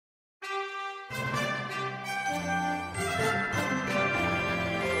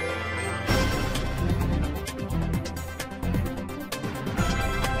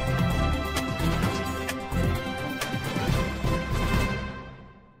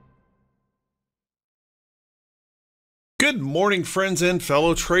Good morning, friends and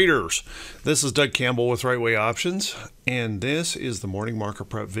fellow traders. This is Doug Campbell with Right Way Options, and this is the morning market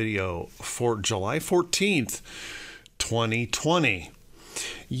prep video for July 14th, 2020.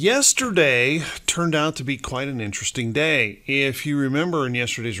 Yesterday turned out to be quite an interesting day. If you remember in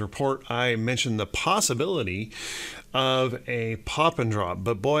yesterday's report, I mentioned the possibility of a pop and drop,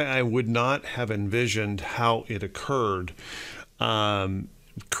 but boy, I would not have envisioned how it occurred.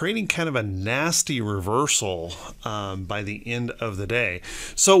 Creating kind of a nasty reversal by the end of the day.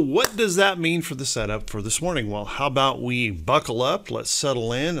 So what does that mean for the setup for this morning? Well, how about we buckle up, let's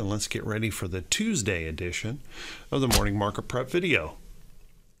settle in, and let's get ready for the Tuesday edition of the morning market prep video.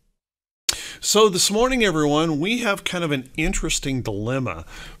 So this morning, everyone, we have kind of an interesting dilemma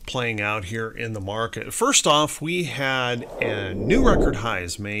playing out here in the market. First off, we had new record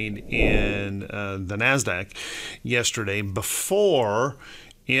highs made in the NASDAQ yesterday before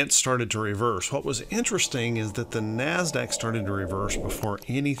it started to reverse. What was interesting is that the NASDAQ started to reverse before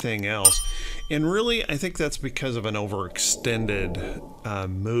anything else. And really, I think that's because of an overextended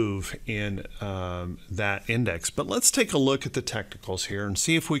move in that index. But let's take a look at the technicals here and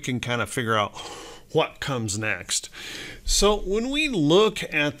see if we can kind of figure out what comes next. So when we look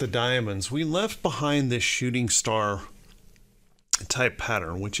at the diamonds, we left behind this shooting star type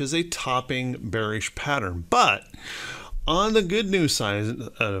pattern, which is a topping bearish pattern. But on the good news side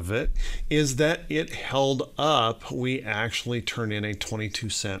of it is that it held up. We actually turned in a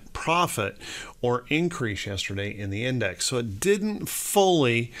 22-cent profit or increase yesterday in the index. So it didn't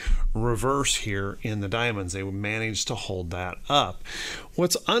fully reverse here in the diamonds. They managed to hold that up.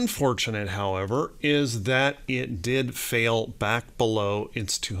 What's unfortunate, however, is that it did fail back below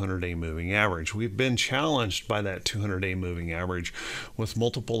its 200-day moving average. We've been challenged by that 200-day moving average with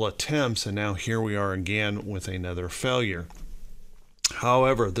multiple attempts, and now here we are again with another failure.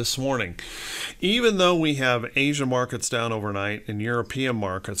 However, this morning, even though we have Asian markets down overnight and European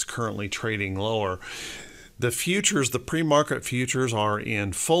markets currently trading lower, the futures, the pre-market futures, are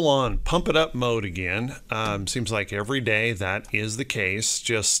in full-on pump it up mode again. Seems like every day that is the case.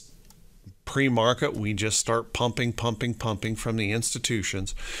 Just pre-market, we just start pumping from the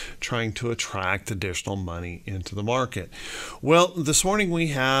institutions, trying to attract additional money into the market. Well, this morning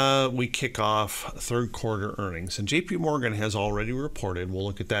we kick off third quarter earnings, and JP Morgan has already reported. We'll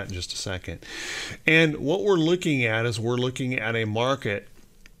look at that in just a second. And what we're looking at is we're looking at a market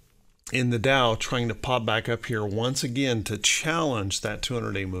in the Dow trying to pop back up here once again to challenge that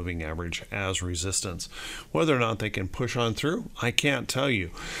 200-day moving average as resistance. Whether or not they can push on through, I can't tell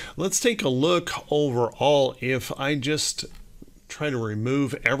you. Let's take a look overall. If I just try to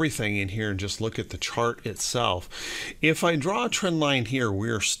remove everything in here and just look at the chart itself, if I draw a trend line here, we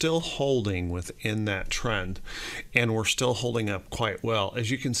are still holding within that trend, and we're still holding up quite well.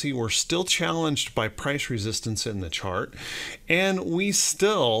 As you can see, we're still challenged by price resistance in the chart, and we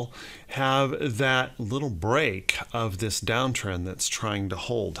still have that little break of this downtrend that's trying to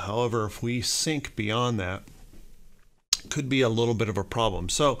hold. However, if we sink beyond that, could be a little bit of a problem.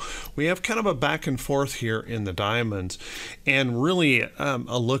 So we have kind of a back and forth here in the diamonds, and really a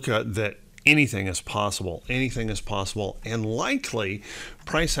look at that anything is possible, and likely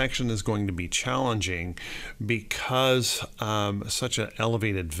price action is going to be challenging because such an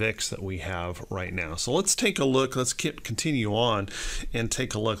elevated VIX that we have right now. So let's take a look. Let's continue on and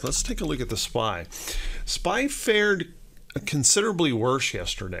take a look. Let's take a look at the SPY. SPY fared considerably worse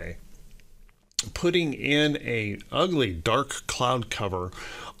yesterday, putting in a ugly dark cloud cover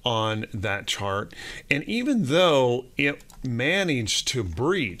on that chart. And even though it managed to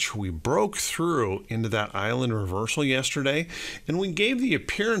breach, we broke through into that island reversal yesterday, and we gave the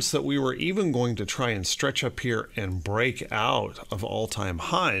appearance that we were even going to try and stretch up here and break out of all-time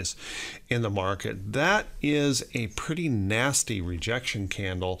highs in the market. That is a pretty nasty rejection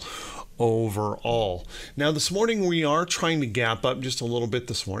candle overall. Now this morning we are trying to gap up just a little bit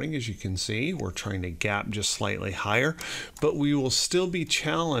this morning. As you can see, we're trying to gap just slightly higher, but we will still be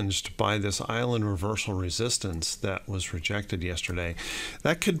challenged by this island reversal resistance that was rejected yesterday.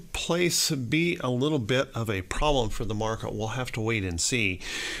 That could be a little bit of a problem for the market. We'll have to wait and see.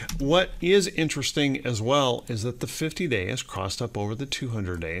 What is interesting as well is that the 50-day has crossed up over the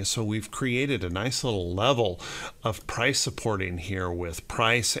 200-day, so we've created a nice little level of price support in here with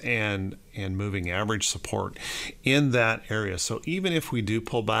price and moving average support in that area. So even if we do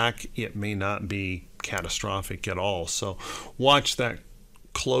pull back, it may not be catastrophic at all. So watch that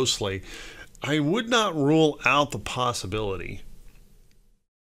closely. I would not rule out the possibility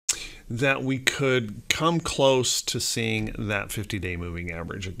that we could come close to seeing that 50-day moving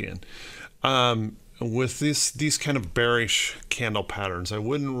average again. with these kind of bearish candle patterns, I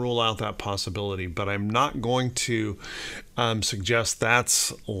wouldn't rule out that possibility, but I'm not going to suggest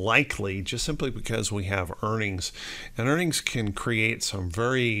that's likely just simply because we have earnings, and earnings can create some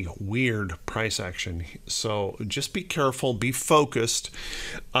very weird price action. So just be careful, be focused,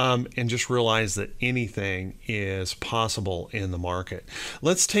 and just realize that anything is possible in the market.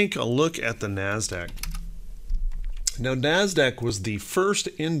 Let's take a look at the NASDAQ. Now, NASDAQ was the first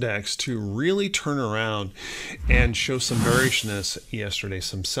index to really turn around and show some bearishness yesterday,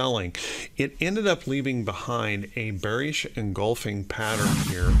 some selling. It ended up leaving behind a bearish engulfing pattern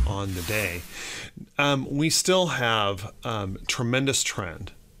here on the day. We still have tremendous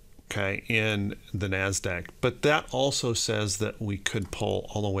trend, okay, in the NASDAQ, but that also says that we could pull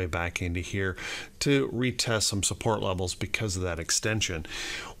all the way back into here to retest some support levels because of that extension.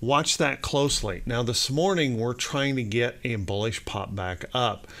 Watch that closely. Now, this morning we're trying to get a bullish pop back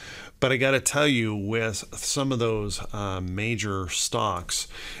up, but I got to tell you, with some of those major stocks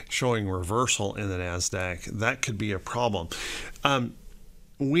showing reversal in the NASDAQ, that could be a problem.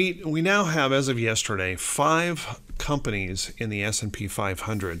 We now have, as of yesterday, 5 companies in the S&P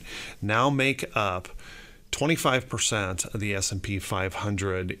 500 now make up 25% of the S&P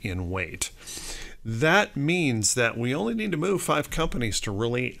 500 in weight. That means that we only need to move 5 companies to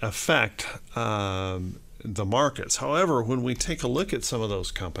really affect the markets. However, when we take a look at some of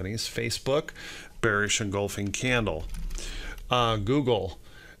those companies, Facebook, bearish engulfing candle, Google,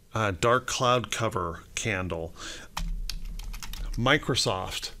 dark cloud cover candle,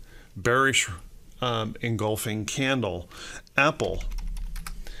 Microsoft, bearish engulfing candle, Apple,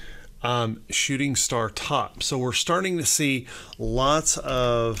 shooting star top. So we're starting to see lots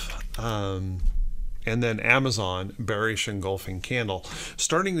of and then Amazon, bearish engulfing candle.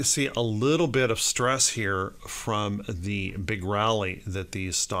 Starting to see a little bit of stress here from the big rally that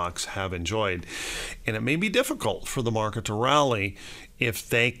these stocks have enjoyed. And it may be difficult for the market to rally if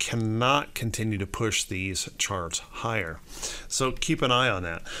they cannot continue to push these charts higher. So keep an eye on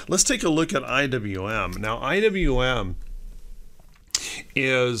that. Let's take a look at IWM. Now, IWM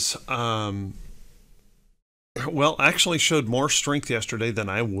is well, actually showed more strength yesterday than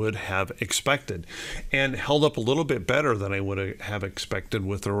I would have expected, and held up a little bit better than I would have expected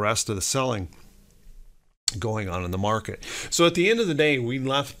with the rest of the selling going on in the market. So at the end of the day, we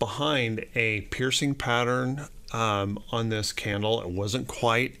left behind a piercing pattern on this candle. It wasn't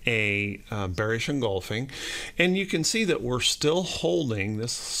quite a bearish engulfing, and you can see that we're still holding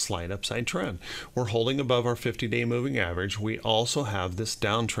this slight upside trend. We're holding above our 50-day moving average. We also have this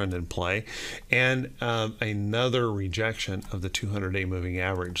downtrend in play, and another rejection of the 200-day moving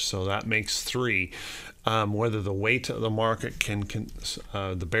average. So that makes 3. Whether the weight of the market can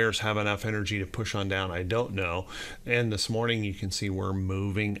the bears have enough energy to push on down, I don't know. And this morning you can see we're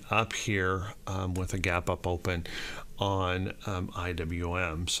moving up here with a gap up open on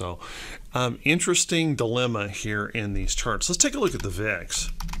IWM. So interesting dilemma here in these charts. Let's take a look at the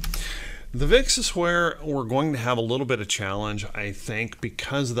VIX. The VIX is where we're going to have a little bit of challenge, I think,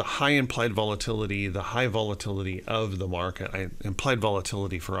 because of the high implied volatility, the high volatility of the market, implied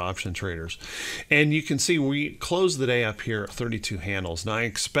volatility for option traders. And you can see we closed the day up here at 32 handles. Now, I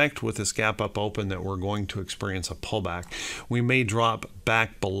expect with this gap up open that we're going to experience a pullback. We may drop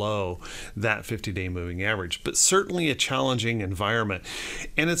back below that 50-day moving average, but certainly a challenging environment.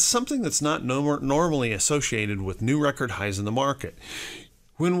 And it's something that's not normally associated with new record highs in the market.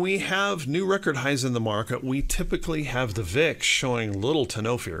 When we have new record highs in the market, we typically have the VIX showing little to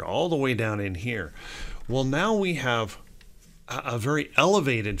no fear all the way down in here. Well, now we have a very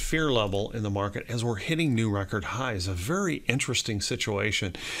elevated fear level in the market as we're hitting new record highs. A very interesting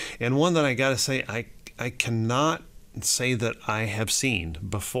situation, and one that I got to say I cannot say that I have seen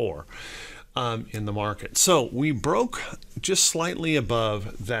before in the market. So we broke just slightly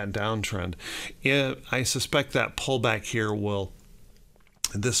above that downtrend. I suspect that pullback here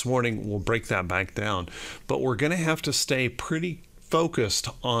this morning will break that back down, but we're going to have to stay pretty focused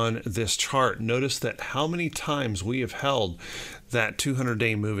on this chart. Notice that how many times we have held that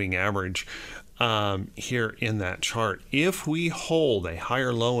 200-day moving average here in that chart. If we hold a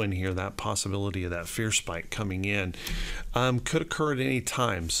higher low in here, that possibility of that fear spike coming in could occur at any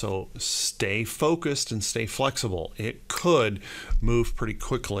time. So stay focused and stay flexible. It could move pretty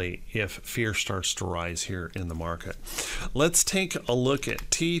quickly if fear starts to rise here in the market. Let's take a look at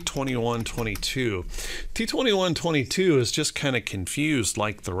T2122. T2122 is just kind of confused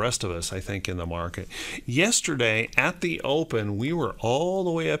like the rest of us, I think, in the market. Yesterday at the open, we were all the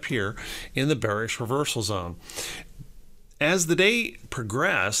way up here in the bearish reversal zone. As the day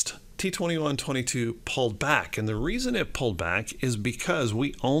progressed, T2122 pulled back, and the reason it pulled back is because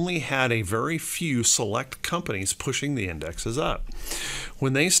we only had a very few select companies pushing the indexes up.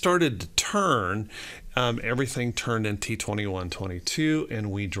 When they started to turn, everything turned in T2122,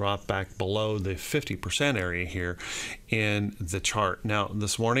 and we dropped back below the 50% area here in the chart. Now,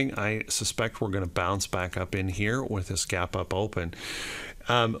 this morning, I suspect we're going to bounce back up in here with this gap up open,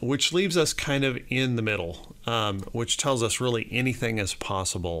 which leaves us kind of in the middle, which tells us really anything is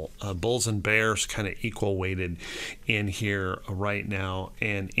possible. Bulls and bears kind of equal weighted in here right now,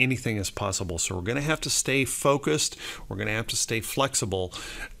 and anything is possible. So we're going to have to stay focused. We're going to have to stay flexible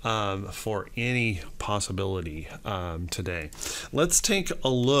for any possibility today. Let's take a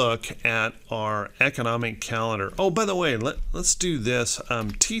look at our economic calendar. Oh, by the way, let's do this.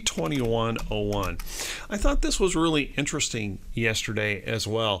 T2101. I thought this was really interesting yesterday as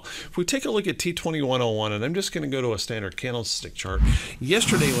well. If we take a look at T2101, and I'm just going to go to a standard candlestick chart.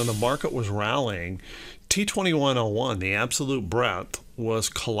 Yesterday, when the market was rallying, T2101, the absolute breadth, was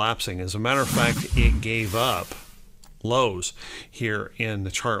collapsing. As a matter of fact, it gave up lows here in the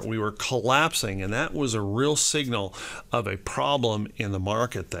chart. We were collapsing, and that was a real signal of a problem in the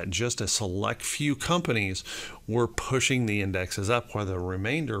market, that just a select few companies were pushing the indexes up while the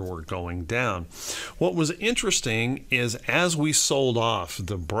remainder were going down. What was interesting is as we sold off,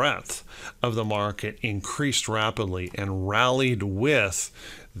 the breadth of the market increased rapidly and rallied with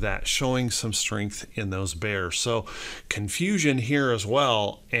that, showing some strength in those bears. So confusion here as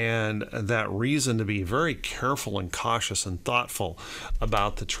well, and that reason to be very careful and cautious and thoughtful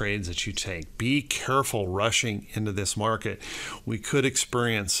about the trades that you take. Be careful rushing into this market. We could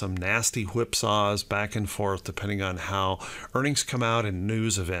experience some nasty whipsaws back and forth depending on how earnings come out and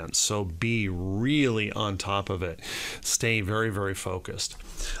news events. So be really on top of it. Stay very, very focused.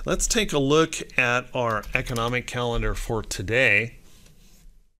 Let's take a look at our economic calendar for today.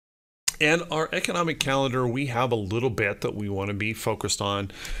 And our economic calendar, we have a little bit that we want to be focused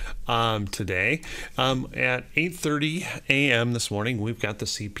on today. At 8:30 a.m. this morning, we've got the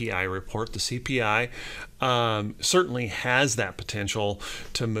CPI report. The CPI certainly has that potential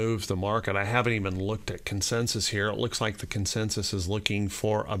to move the market. I haven't even looked at consensus here. It looks like the consensus is looking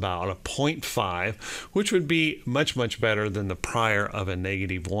for about a 0.5, which would be much, much better than the prior of a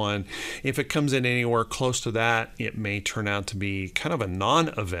 -1. If it comes in anywhere close to that, it may turn out to be kind of a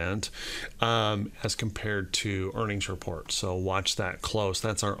non-event as compared to earnings reports. So watch that close.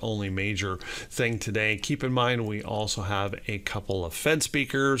 That's our only major thing today. Keep in mind, we also have a couple of Fed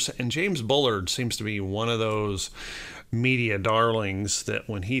speakers, and James Bullard seems to be one of those media darlings that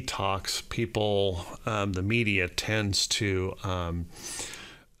when he talks, people, the media tends to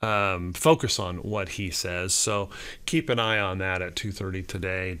focus on what he says. So keep an eye on that at 2:30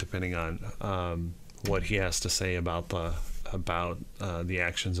 today, depending on what he has to say about the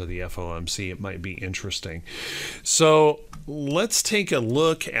actions of the FOMC. It might be interesting. So let's take a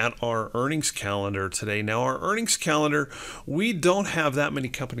look at our earnings calendar today. Now, our earnings calendar, we don't have that many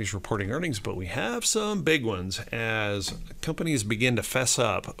companies reporting earnings, but we have some big ones as companies begin to fess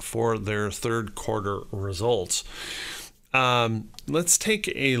up for their third quarter results. Let's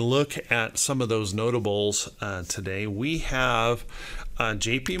take a look at some of those notables today. We have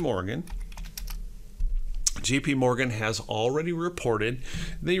JP Morgan. JP Morgan has already reported.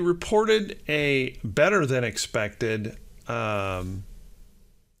 They reported a better than expected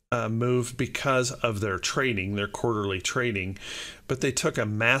move because of their trading, their quarterly trading, but they took a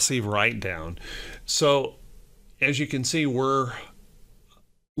massive write-down. So as you can see, we're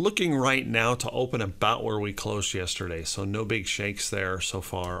looking right now to open about where we closed yesterday. So no big shakes there so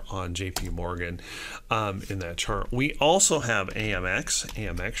far on JP Morgan in that chart. We also have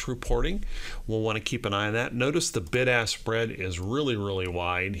AMX reporting. We'll want to keep an eye on that. Notice the bid-ask spread is really, really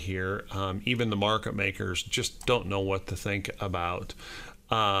wide here. Even the market makers just don't know what to think about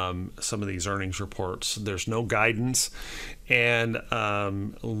some of these earnings reports. There's no guidance, and a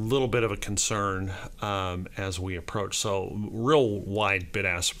little bit of a concern as we approach. So real wide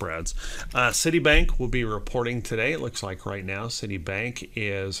bid-ask spreads. Citibank will be reporting today. It looks like right now Citibank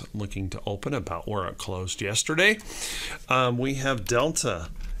is looking to open about where it closed yesterday. We have Delta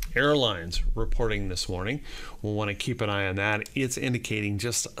Airlines reporting this morning. We'll want to keep an eye on that. It's indicating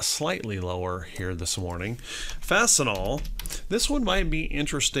just slightly lower here this morning. Fastenal, this one might be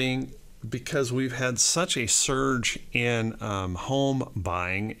interesting because we've had such a surge in home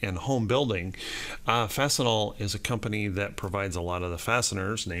buying and home building. Fastenal is a company that provides a lot of the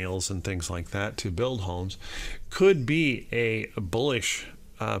fasteners, nails, and things like that to build homes. Could be a bullish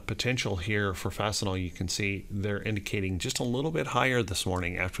potential here for Fastenal. You can see they're indicating just a little bit higher this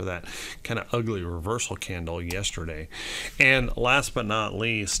morning after that kind of ugly reversal candle yesterday. And last but not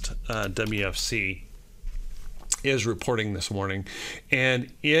least, WFC is reporting this morning,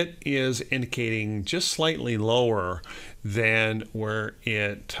 and it is indicating just slightly lower than where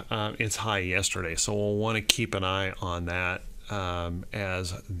its high yesterday. So we'll want to keep an eye on that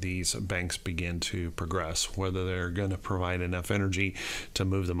as these banks begin to progress. Whether they're going to provide enough energy to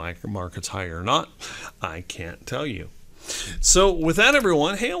move the markets higher or not, I can't tell you. So with that,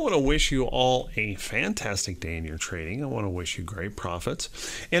 everyone, hey, I want to wish you all a fantastic day in your trading. I want to wish you great profits.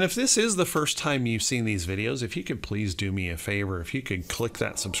 And if this is the first time you've seen these videos, if you could please do me a favor, if you could click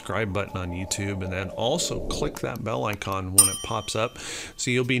that subscribe button on YouTube and then also click that bell icon when it pops up so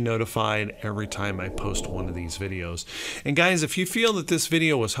you'll be notified every time I post one of these videos. And guys, if you feel that this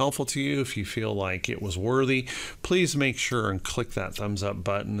video was helpful to you, if you feel like it was worthy, please make sure and click that thumbs up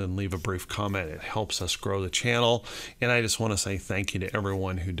button and leave a brief comment. It helps us grow the channel. And I just want to say thank you to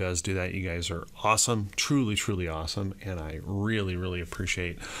everyone who does do that. You guys are awesome, truly, truly awesome, and I really, really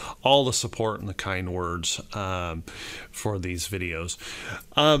appreciate all the support and the kind words for these videos.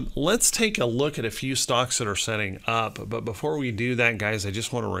 Let's take a look at a few stocks that are setting up, but before we do that, guys, I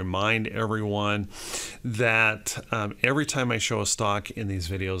just want to remind everyone that every time I show a stock in these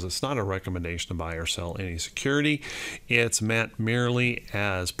videos, it's not a recommendation to buy or sell any security. It's meant merely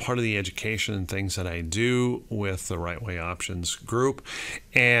as part of the education and things that I do with the Right Way Options group.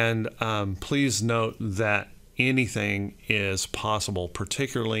 And please note that anything is possible,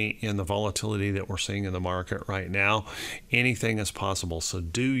 particularly in the volatility that we're seeing in the market right now. Anything is possible. So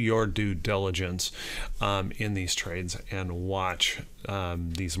do your due diligence in these trades and watch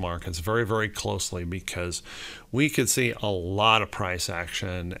these markets very, very closely, because we could see a lot of price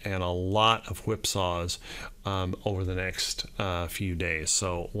action and a lot of whipsaws over the next few days.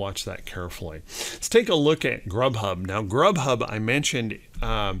 So watch that carefully. Let's take a look at Grubhub. Now, Grubhub, I mentioned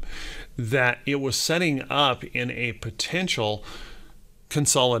that it was setting up in a potential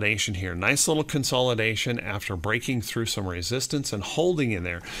consolidation here. Nice little consolidation after breaking through some resistance and holding in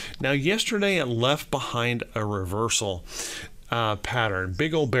there. Now, yesterday it left behind a reversal pattern,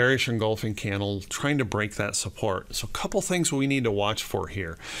 big old bearish engulfing candle trying to break that support. So a couple things we need to watch for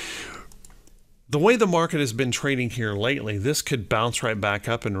here. The way the market has been trading here lately, this could bounce right back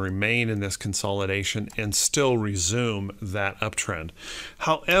up and remain in this consolidation and still resume that uptrend.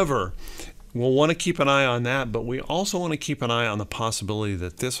 However, we'll want to keep an eye on that, but we also want to keep an eye on the possibility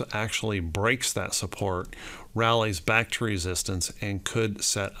that this actually breaks that support, rallies back to resistance, and could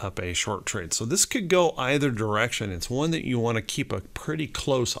set up a short trade. So this could go either direction. It's one that you want to keep a pretty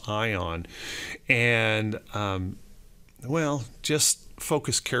close eye on, and well, just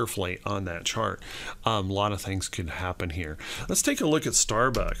focus carefully on that chart. A lot of things could happen here. Let's take a look at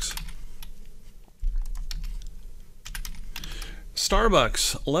Starbucks.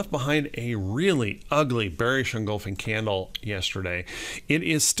 Starbucks left behind a really ugly bearish engulfing candle yesterday. It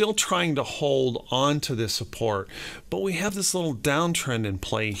is still trying to hold on to this support, but we have this little downtrend in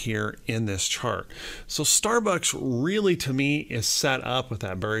play here in this chart. So Starbucks really, to me, is set up with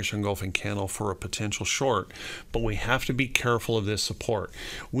that bearish engulfing candle for a potential short, but we have to be careful of this support.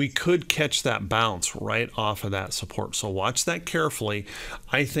 We could catch that bounce right off of that support, so watch that carefully.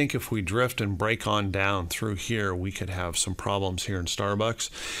 I think if we drift and break on down through here, we could have some problems here in Starbucks.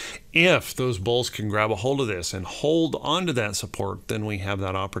 If those bulls can grab a hold of this and hold onto that support, then we have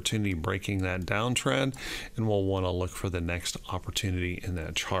that opportunity breaking that downtrend, and we'll want to look for the next opportunity in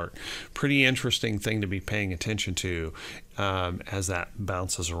that chart. Pretty interesting thing to be paying attention to as that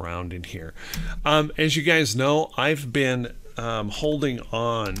bounces around in here. As you guys know, I've been holding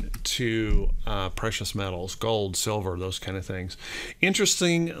on to precious metals, gold, silver, those kind of things.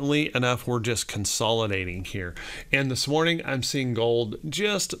 Interestingly enough, we're just consolidating here. And this morning, I'm seeing gold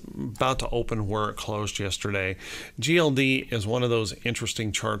just about to open where it closed yesterday. GLD is one of those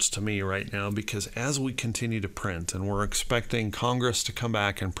interesting charts to me right now, because as we continue to print, and we're expecting Congress to come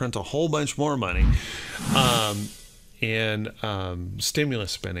back and print a whole bunch more money, in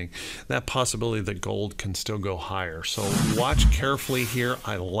stimulus spending, that possibility that gold can still go higher. So watch carefully here.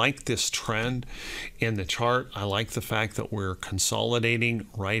 I like this trend in the chart. I like the fact that we're consolidating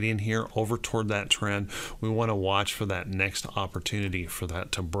right in here over toward that trend. We want to watch for that next opportunity for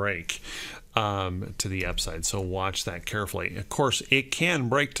that to break. to the upside. So watch that carefully. Of course, it can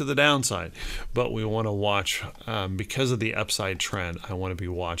break to the downside, but we want to watch because of the upside trend. I want to be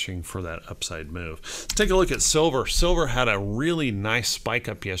watching for that upside move. Let's take a look at silver. Silver had a really nice spike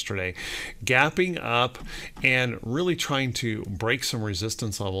up yesterday, gapping up and really trying to break some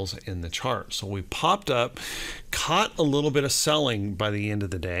resistance levels in the chart. So we popped up, caught a little bit of selling by the end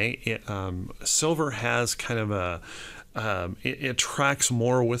of the day. Silver has kind of a it tracks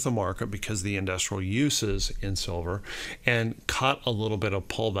more with the market because the industrial uses in silver, and caught a little bit of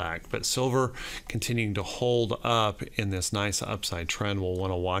pullback. But silver continuing to hold up in this nice upside trend. We'll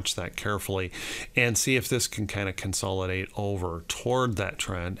want to watch that carefully and see if this can kind of consolidate over toward that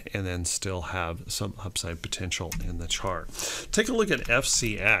trend and then still have some upside potential in the chart. Take a look at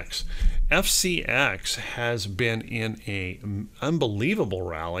FCX. FCX has been in a unbelievable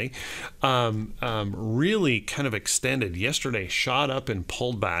rally, really kind of extended. Yesterday shot up and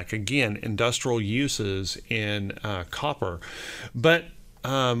pulled back. Again, industrial uses in copper, but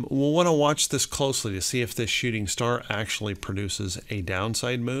we'll want to watch this closely to see if this shooting star actually produces a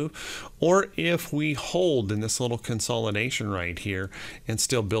downside move, or if we hold in this little consolidation right here and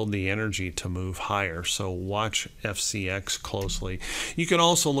still build the energy to move higher. So watch FCX closely. You can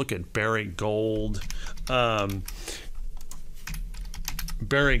also look at Barrick Gold.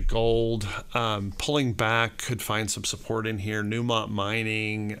 Barrick Gold pulling back, could find some support in here. Newmont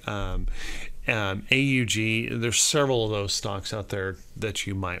Mining, AUG, there's several of those stocks out there that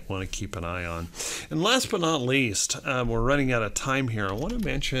you might want to keep an eye on. And last but not least, we're running out of time here. I want to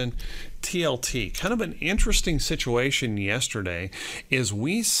mention TLT. Kind of an interesting situation yesterday is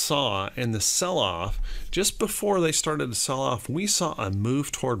we saw in the sell-off, just before they started to sell off, we saw a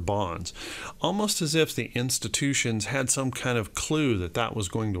move toward bonds, almost as if the institutions had some kind of clue that that was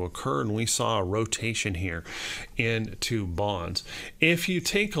going to occur, and we saw a rotation here into bonds. If you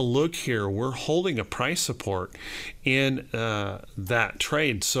take a look here, we're holding a price support in that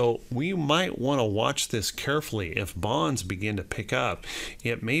trade, so we might want to watch this carefully. If bonds begin to pick up,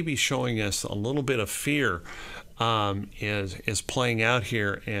 it may be showing us a little bit of fear is playing out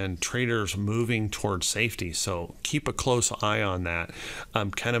here, and traders moving towards safety. So keep a close eye on that.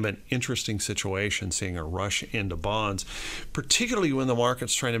 Kind of an interesting situation, seeing a rush into bonds, particularly when the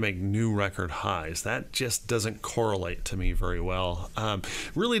market's trying to make new record highs. That just doesn't correlate to me very well.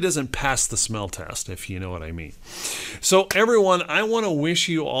 Really doesn't pass the smell test, if you know what I mean. So everyone, I want to wish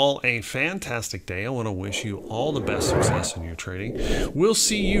you all a fantastic day. I want to wish you all the best success in your trading. We'll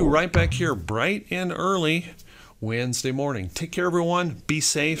see you right back here bright and early Wednesday morning. Take care, everyone. Be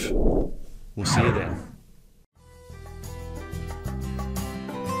safe. We'll see you then.